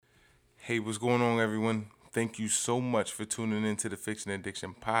Hey, what's going on, everyone? Thank you so much for tuning into the Fiction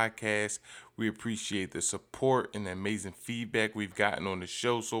Addiction podcast. We appreciate the support and the amazing feedback we've gotten on the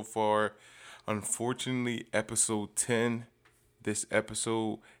show so far. Unfortunately, episode 10, this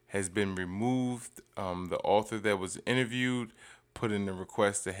episode has been removed. The author that was interviewed put in a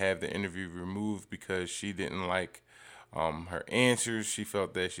request to have the interview removed because she didn't like her answers. She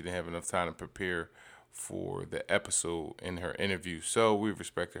felt that she didn't have enough time to prepare for the episode in her interview. So we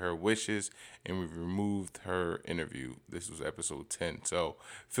respected her wishes and we removed her interview. This was episode 10. So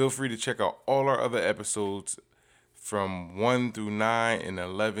feel free to check out all our other episodes from 1 through 9 and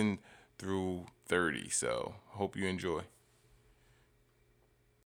 11 through 30. So hope you enjoy.